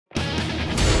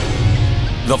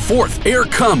The 4th Air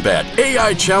Combat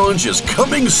AI Challenge is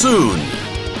coming soon!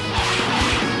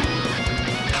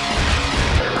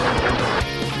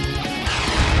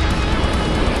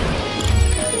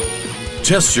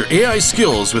 Test your AI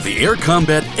skills with the Air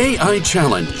Combat AI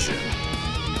Challenge.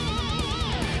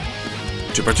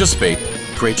 To participate,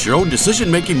 create your own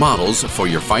decision-making models for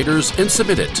your fighters and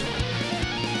submit it.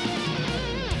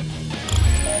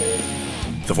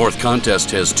 The 4th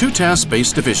contest has 2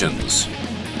 task-based divisions.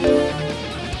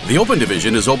 The Open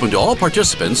Division is open to all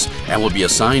participants and will be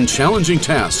assigned challenging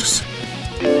tasks.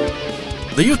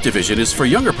 The Youth Division is for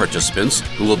younger participants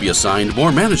who will be assigned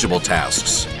more manageable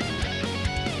tasks.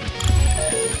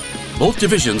 Both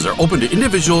divisions are open to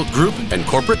individual, group, and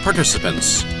corporate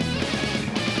participants.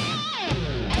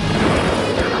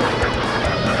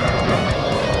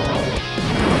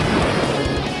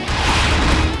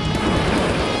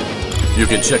 You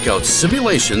can check out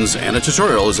simulations and a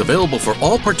tutorial is available for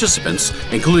all participants,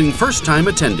 including first-time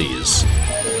attendees.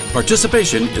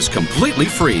 Participation is completely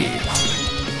free.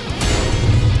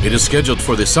 It is scheduled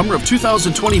for the summer of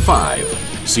 2025.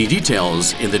 See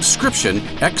details in the description,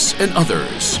 X and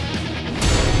others.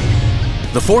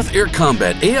 The 4th Air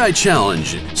Combat AI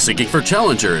Challenge, seeking for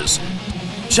challengers.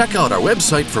 Check out our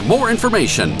website for more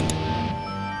information.